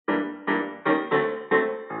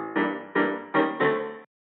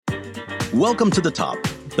Welcome to The Top,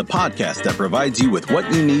 the podcast that provides you with what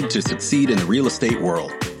you need to succeed in the real estate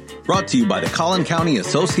world. Brought to you by the Collin County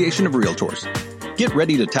Association of Realtors. Get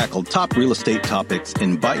ready to tackle top real estate topics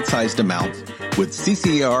in bite-sized amounts with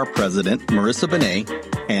CCAR President Marissa Benet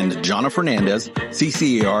and Jonna Fernandez,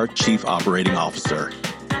 CCAR Chief Operating Officer.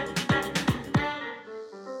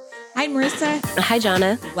 Hi, Marissa. Hi,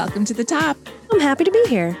 Jonna. Welcome to The Top. I'm happy to be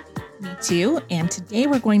here. Me too. And today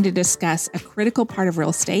we're going to discuss a critical part of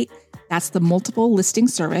real estate. That's the multiple listing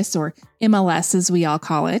service, or MLS as we all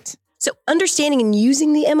call it. So understanding and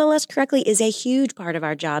using the MLS correctly is a huge part of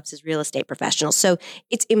our jobs as real estate professionals. So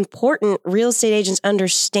it's important real estate agents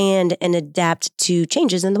understand and adapt to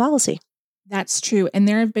changes in the policy. That's true. And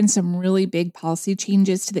there have been some really big policy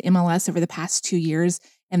changes to the MLS over the past 2 years,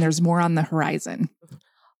 and there's more on the horizon.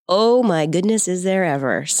 Oh my goodness, is there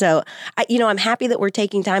ever? So, I'm happy that we're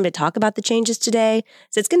taking time to talk about the changes today.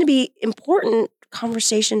 So it's going to be important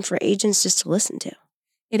conversation for agents just to listen to.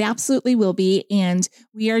 It absolutely will be. And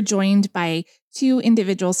we are joined by two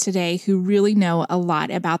individuals today who really know a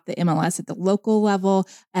lot about the MLS at the local level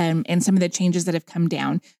and some of the changes that have come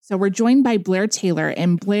down. So we're joined by Blair Taylor,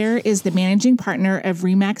 and Blair is the managing partner of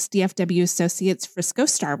Remax DFW Associates Frisco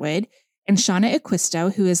Starwood, and Shauna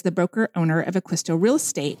Acquisto, who is the broker owner of Acquisto Real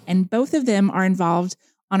Estate. And both of them are involved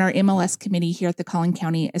on our MLS committee here at the Collin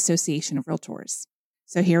County Association of Realtors.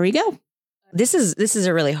 So here we go. This is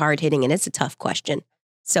a really hard hitting and it's a tough question.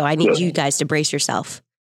 So I need you guys to brace yourself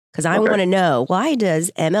because I want to know, why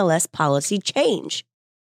does MLS policy change?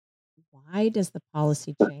 Why does the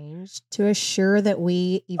policy change? To assure that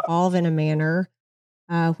we evolve in a manner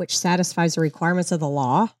which satisfies the requirements of the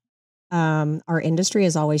law. Our industry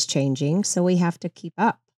is always changing, so we have to keep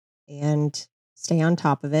up and stay on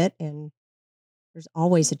top of it. And there's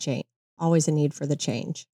always a change, always a need for the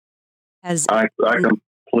change. I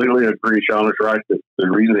completely agree. Shauna's right that the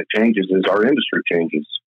reason it changes is our industry changes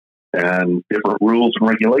and different rules and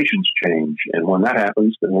regulations change. And when that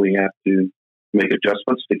happens, then we have to make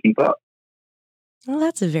adjustments to keep up. Well,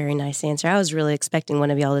 that's a very nice answer. I was really expecting one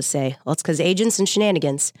of y'all to say, well, it's because agents and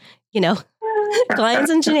shenanigans, clients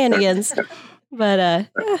and shenanigans. But,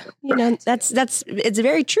 it's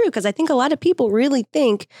very true because I think a lot of people really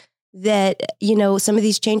think that, some of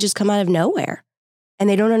these changes come out of nowhere and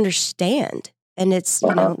they don't understand. And it's,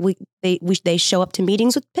 they show up to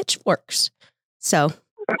meetings with pitchforks. So.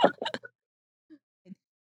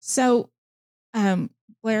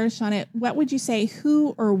 Blair, Shauna, what would you say,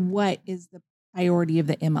 who or what is the priority of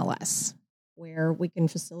the MLS? Where we can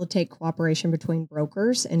facilitate cooperation between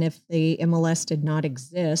brokers. And if the MLS did not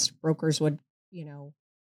exist, brokers would,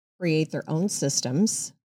 create their own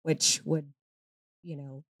systems, which would,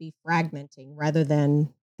 be fragmenting rather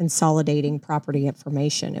than consolidating property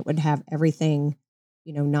information. It would have everything,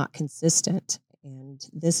 not consistent. And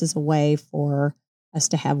this is a way for us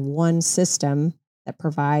to have one system that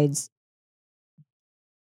provides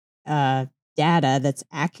data that's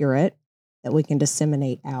accurate that we can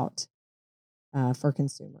disseminate out for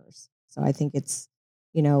consumers. So I think it's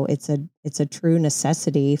a true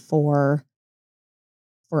necessity for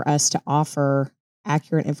us to offer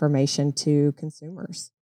accurate information to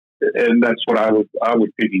consumers. And that's what I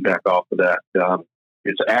would piggyback off of that.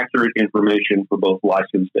 It's accurate information for both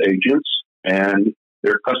licensed agents and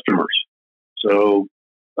their customers. So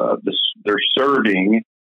they're serving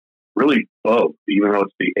really both, even though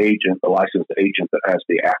it's the licensed agent that has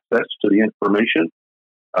the access to the information.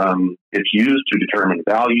 It's used to determine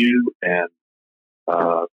value and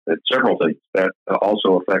several things that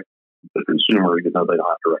also affect the consumer, even though they don't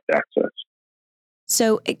have direct access.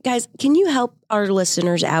 So, guys, can you help our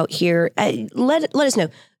listeners out here? Let us know.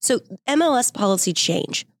 So, MLS policy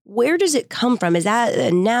change, where does it come from? Is that a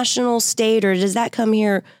national, state, or does that come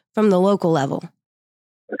here from the local level?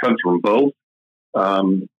 It comes from both.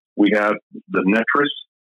 We have the NETRIS,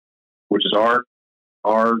 which is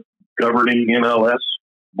our governing MLS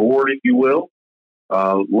board, if you will,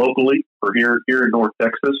 locally for here in North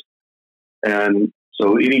Texas. And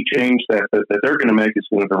so any change that they're going to make is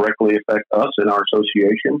going to directly affect us in our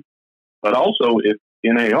association. But also if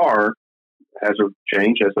NAR has a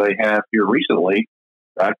change, as they have here recently,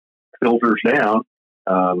 that filters down.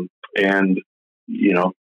 And,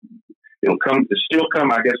 it'll still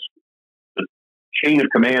come, I guess, the chain of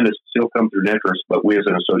command is still come through NETRIS, but we as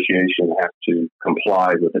an association have to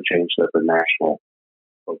comply with the change that the national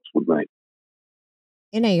folks would make.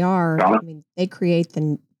 NAR, they create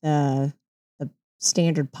the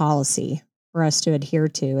standard policy for us to adhere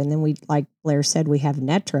to. And then we, like Blair said, we have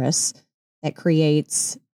NETRIS that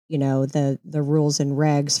creates, the rules and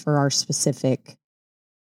regs for our specific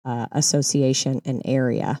association and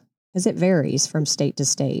area. because it varies from state to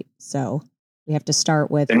state. So we have to start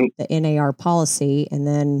with And- the NAR policy, and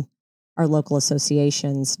then our local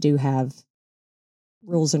associations do have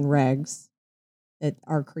rules and regs that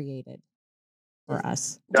are created for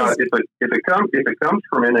us. Now, if it comes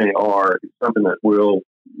from NAR, it's something that will,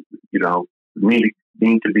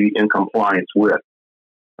 need to be in compliance with.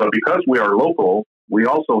 But because we are local, we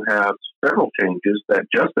also have several changes that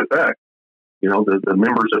just affect, the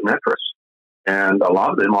members of Netris. And a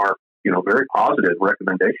lot of them are, very positive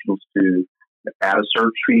recommendations to add a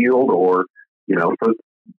search field or,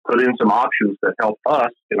 put in some options that help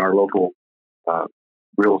us in our local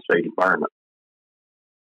real estate environment.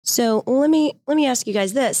 So let me ask you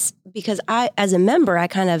guys this, because as a member, I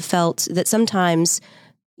kind of felt that sometimes,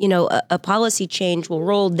 a policy change will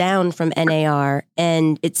roll down from NAR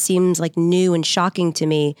and it seems like new and shocking to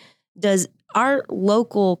me. Does our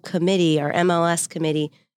local committee, our MLS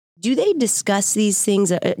committee, do they discuss these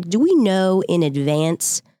things? Do we know in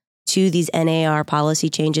advance to these NAR policy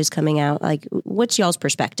changes coming out? Like, what's y'all's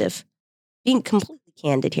perspective? Being completely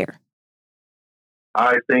candid here.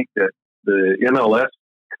 I think that the MLS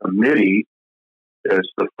committee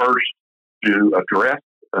is the first to address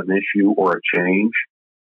an issue or a change.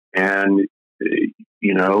 And,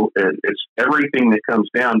 it's everything that comes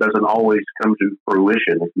down doesn't always come to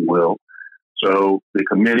fruition, if you will. So the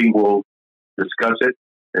committee will discuss it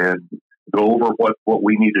and go over what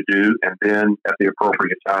we need to do, and then at the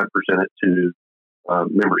appropriate time, present it to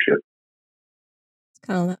membership. It's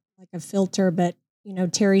kind of like a filter, but,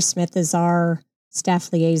 Terry Smith is our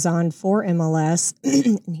staff liaison for MLS,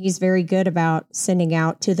 and he's very good about sending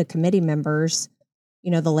out to the committee members,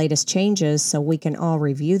 the latest changes so we can all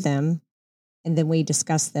review them, and then we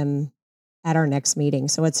discuss them at our next meeting.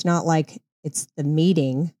 So it's not like it's the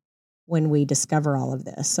meeting when we discover all of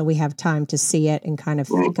this. So we have time to see it and kind of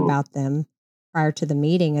think about them prior to the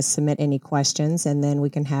meeting and submit any questions, and then we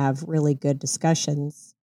can have really good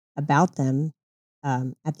discussions about them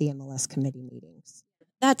at the MLS committee meetings.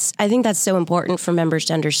 I think that's so important for members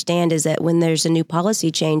to understand, is that when there's a new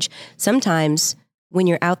policy change, sometimes when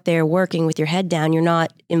you're out there working with your head down, you're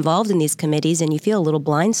not involved in these committees and you feel a little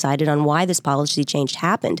blindsided on why this policy change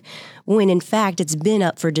happened, when in fact it's been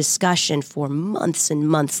up for discussion for months and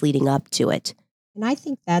months leading up to it. And I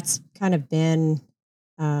think that's kind of been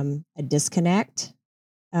a disconnect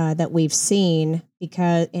that we've seen,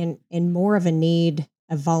 because in more of a need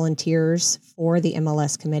of volunteers for the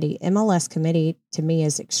MLS committee. MLS committee to me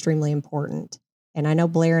is extremely important. And I know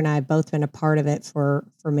Blair and I have both been a part of it for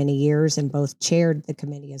many years and both chaired the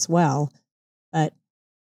committee as well. But,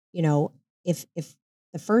 if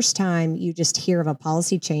the first time you just hear of a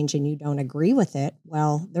policy change and you don't agree with it,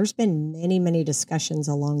 well, there's been many, many discussions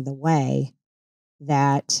along the way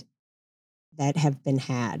that have been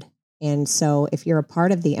had. And so if you're a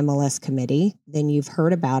part of the MLS committee, then you've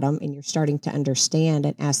heard about them and you're starting to understand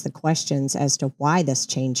and ask the questions as to why this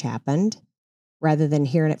change happened, rather than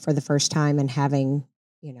hearing it for the first time and having,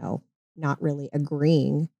 not really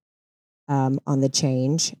agreeing on the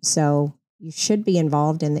change. So you should be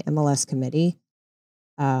involved in the MLS committee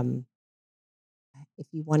if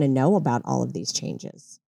you want to know about all of these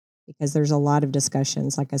changes, because there's a lot of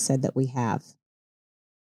discussions, like I said, that we have.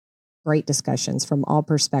 Great discussions from all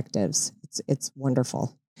perspectives. It's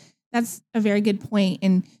wonderful. That's a very good point.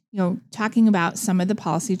 And, talking about some of the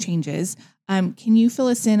policy changes, can you fill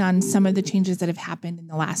us in on some of the changes that have happened in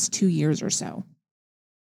the last 2 years or so?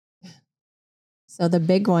 So the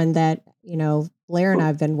big one that, Blair and I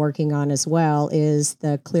have been working on as well is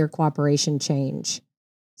the clear cooperation change.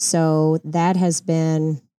 So that has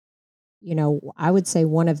been, I would say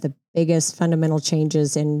one of the biggest fundamental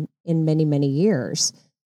changes in many, many years.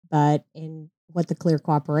 But in what the clear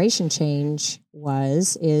cooperation change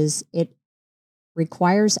is it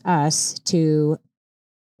requires us to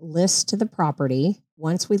list the property.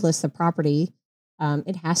 Once we list the property,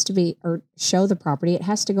 it has to be, or show the property, it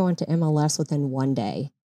has to go into MLS within 1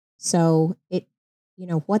 day. So it,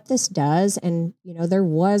 what this does, and, there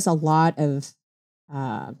was a lot of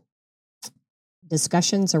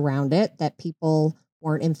discussions around it that people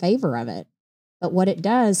weren't in favor of it. But what it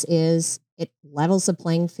does is it levels the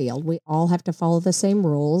playing field. We all have to follow the same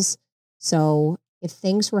rules. So if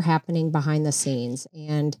things were happening behind the scenes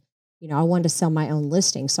and, I wanted to sell my own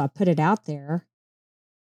listing, so I put it out there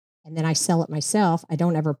and then I sell it myself, I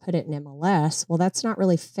don't ever put it in MLS. Well, that's not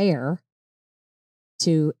really fair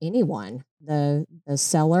to anyone, the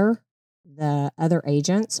seller, the other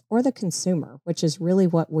agents, or the consumer, which is really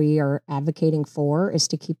what we are advocating for, is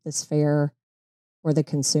to keep this fair for the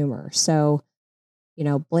consumer. So,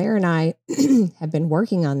 Blair and I have been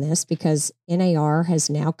working on this because NAR has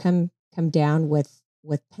now come down with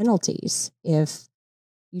with penalties if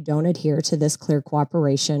you don't adhere to this clear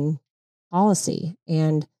cooperation policy.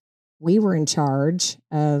 And we were in charge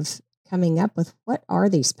of coming up with what are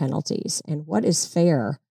these penalties and what is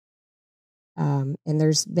fair. And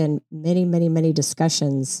there's been many, many, many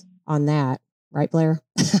discussions on that. Right, Blair?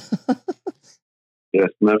 Yes,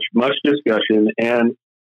 much discussion. And,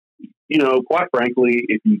 quite frankly,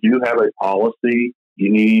 if you do have a policy, you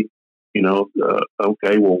need,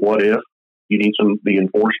 okay, well, what if? You need the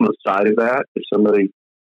enforcement side of that. If somebody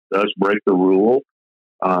does break the rule,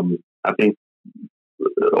 I think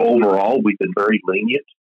overall we've been very lenient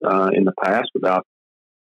in the past without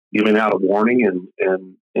giving out a warning,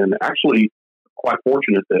 and actually quite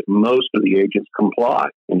fortunate that most of the agents comply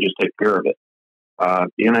and just take care of it.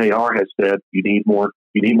 The NAR has said you need more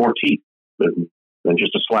teeth than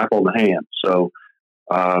just a slap on the hand. So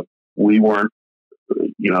we weren't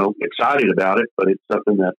excited about it, but it's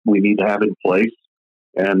something that we need to have in place,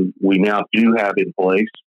 and we now do have in place.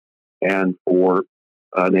 And for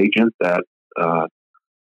an agent that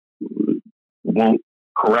won't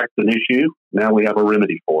correct an issue, now we have a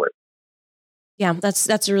remedy for it. Yeah,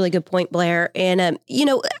 that's a really good point, Blair. And, can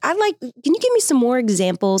you give me some more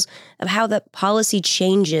examples of how the policy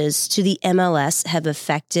changes to the MLS have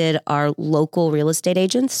affected our local real estate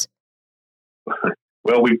agents?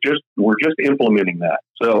 Well, we're just implementing that.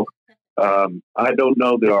 So I don't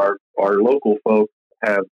know that our local folks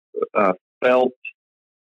have felt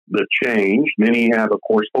the change. Many have, of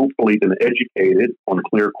course, hopefully been educated on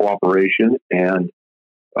clear cooperation and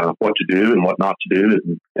what to do and what not to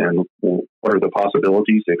do, and what are the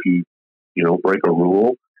possibilities if you break a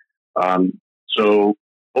rule. So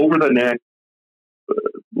over the next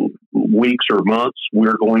weeks or months,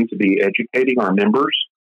 we're going to be educating our members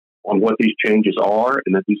on what these changes are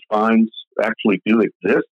and that these fines actually do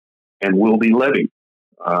exist and will be levied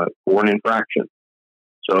for an infraction.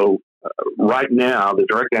 So right now, the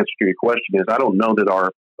direct answer to your question is I don't know that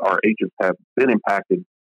our agents have been impacted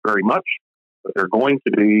very much, but they're going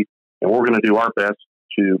to be, and we're going to do our best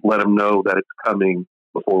to let them know that it's coming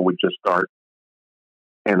before we just start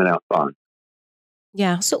handing out fines.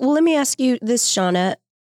 Yeah. So, let me ask you this, Shauna.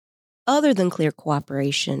 Other than clear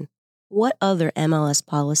cooperation, what other MLS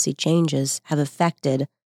policy changes have affected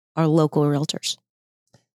our local realtors?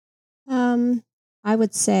 I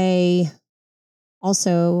would say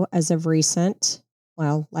also as of recent,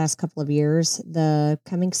 last couple of years, the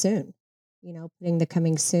coming soon, putting the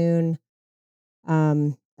coming soon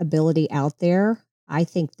ability out there. I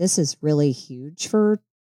think this is really huge for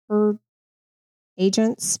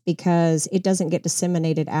agents because it doesn't get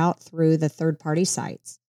disseminated out through the third-party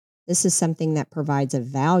sites. This is something that provides a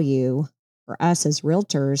value for us as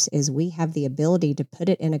realtors is we have the ability to put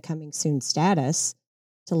it in a coming soon status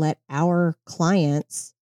to let our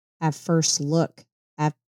clients have first look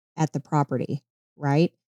at the property,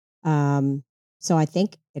 right? So I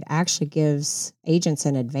think it actually gives agents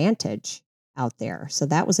an advantage out there. So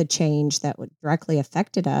that was a change that would directly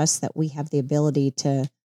affected us, that we have the ability to,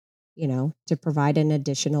 to provide an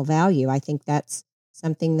additional value. I think that's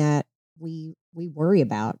something that we worry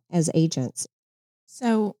about as agents.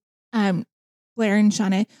 So, Blair and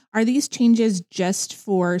Shauna, are these changes just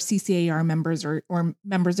for CCAR members or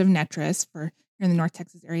members of Netris for here in the North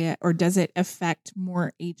Texas area, or does it affect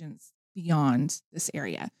more agents beyond this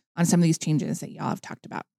area on some of these changes that y'all have talked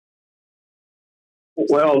about?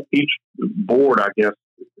 Well, each board, I guess,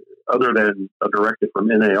 other than a directive from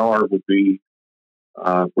NAR, would be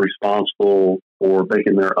responsible for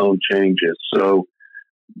making their own changes. So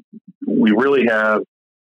we really have,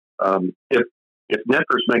 if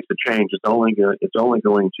Netris makes a change, it's only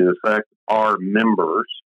going to affect our members,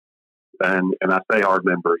 and I say our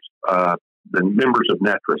members, the members of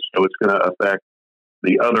Netris. So it's going to affect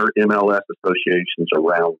the other MLS associations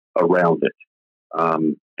around it.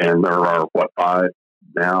 And there are 5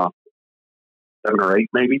 now, 7 or 8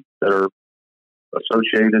 maybe that are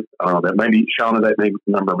associated. That maybe Shauna, that maybe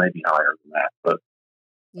the number may be higher than that, but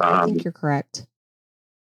I think you're correct.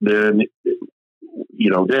 Then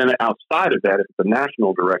outside of that, if it's a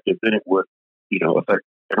national directive, then it would affect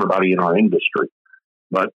everybody in our industry.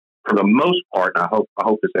 But for the most part, and I hope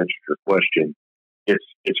this answers your question,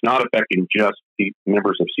 it's not affecting just the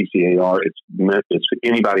members of CCAR. It's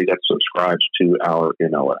anybody that subscribes to our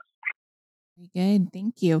MLS. Very good.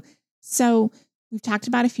 Thank you. So we've talked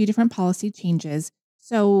about a few different policy changes.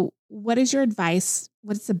 So what is your advice?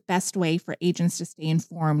 What's the best way for agents to stay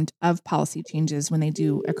informed of policy changes when they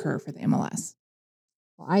do occur for the MLS?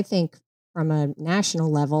 Well, I think from a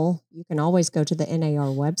national level, you can always go to the NAR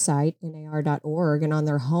website, nar.org, and on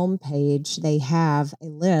their homepage, they have a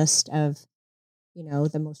list of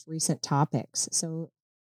the most recent topics. So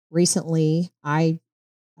recently, I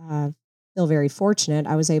feel very fortunate.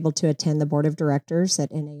 I was able to attend the board of directors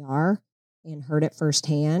at NAR and heard it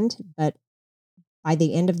firsthand. But by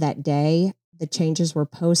the end of that day, the changes were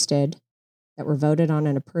posted that were voted on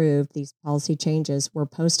and approved. These policy changes were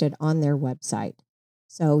posted on their website.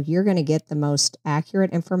 So you're going to get the most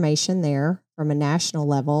accurate information there from a national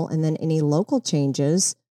level. And then any local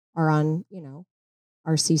changes are on,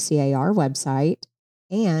 our CCAR website.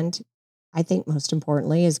 And I think most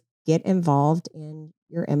importantly is get involved in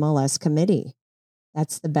your MLS committee.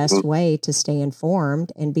 That's the best way to stay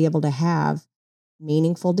informed and be able to have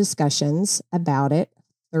meaningful discussions about it,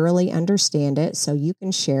 thoroughly understand it, so you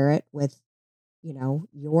can share it with,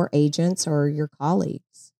 your agents or your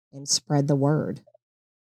colleagues and spread the word.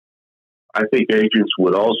 I think agents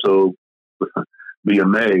would also be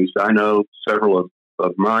amazed. I know several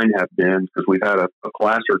of mine have been, because we've had a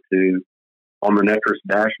class or two on the Netris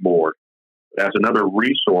dashboard as another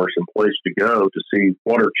resource and place to go to see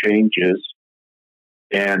what are changes,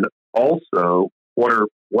 and also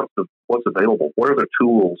what's available. What are the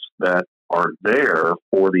tools that are there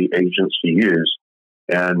for the agents to use?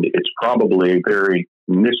 And it's probably a very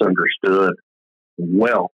misunderstood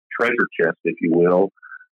treasure chest, if you will,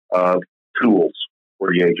 of tools for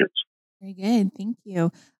the agents. Very good. Thank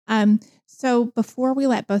you. So before we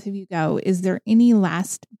let both of you go, is there any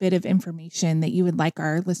last bit of information that you would like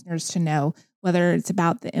our listeners to know, whether it's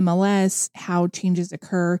about the MLS, how changes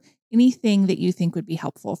occur, anything that you think would be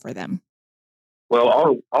helpful for them?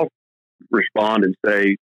 Well, I'll respond and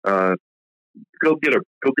say, go get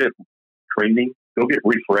training, go get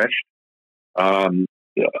refreshed.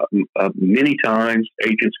 Many times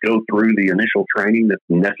agents go through the initial training that's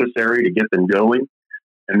necessary to get them going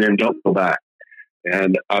and then don't go back.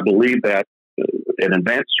 And I believe that an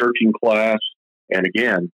advanced searching class, and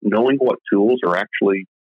again, knowing what tools are actually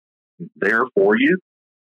there for you,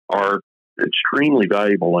 are extremely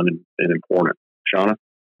valuable and important. Shauna?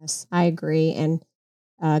 Yes, I agree. And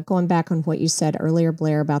going back on what you said earlier,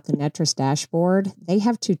 Blair, about the Netris dashboard, they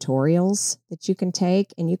have tutorials that you can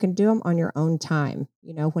take, and you can do them on your own time,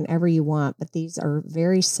 whenever you want. But these are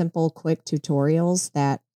very simple, quick tutorials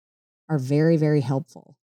that are very, very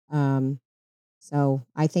helpful. So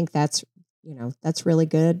I think that's really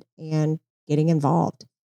good. And getting involved.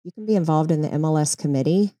 You can be involved in the MLS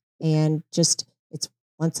committee, and it's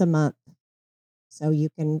once a month. So you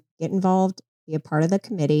can get involved, be a part of the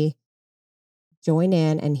committee, join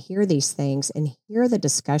in and hear these things and hear the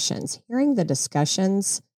discussions. Hearing the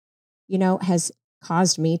discussions, has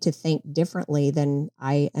caused me to think differently than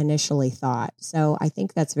I initially thought. So I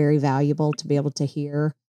think that's very valuable to be able to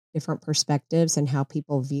hear different perspectives and how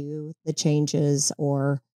people view the changes,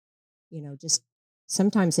 or, just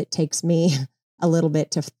sometimes it takes me a little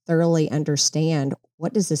bit to thoroughly understand,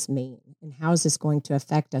 what does this mean and how is this going to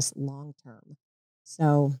affect us long term?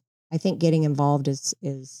 So I think getting involved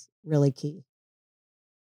is really key.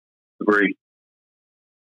 Agreed.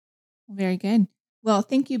 Very good. Well,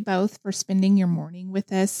 thank you both for spending your morning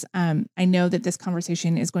with us. I know that this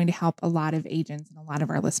conversation is going to help a lot of agents and a lot of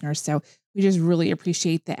our listeners. So we just really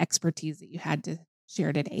appreciate the expertise that you had to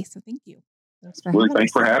share today. So thank you. Thanks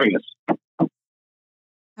for having us.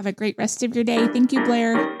 Have a great rest of your day. Thank you,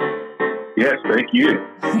 Blair. Yes, thank you.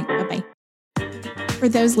 All right, bye-bye. For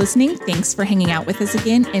those listening, thanks for hanging out with us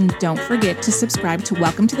again. And don't forget to subscribe to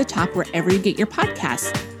Welcome to the Top wherever you get your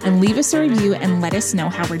podcasts, and leave us a review and let us know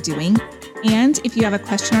how we're doing. And if you have a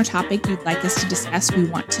question or topic you'd like us to discuss, we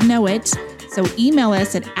want to know it. So email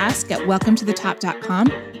us at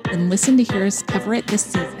ask@welcometothetop.com and listen to hear us cover it this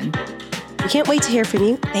season. We can't wait to hear from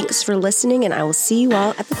you. Thanks for listening, and I will see you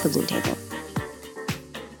all at the closing table.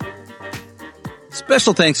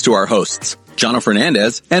 Special thanks to our hosts, Jonna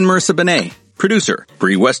Fernandez and Marissa Benet. Producer,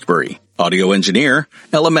 Bree Westbury. Audio engineer,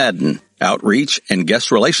 Ella Madden. Outreach and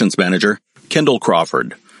guest relations manager, Kendall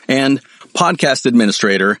Crawford. And podcast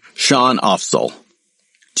administrator, Sean Offsall.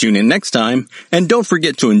 Tune in next time, and don't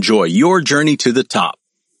forget to enjoy your journey to the top.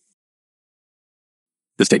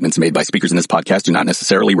 The statements made by speakers in this podcast do not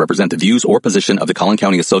necessarily represent the views or position of the Collin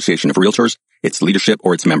County Association of Realtors, its leadership,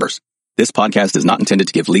 or its members. This podcast is not intended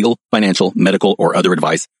to give legal, financial, medical, or other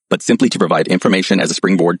advice, but simply to provide information as a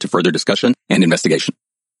springboard to further discussion and investigation.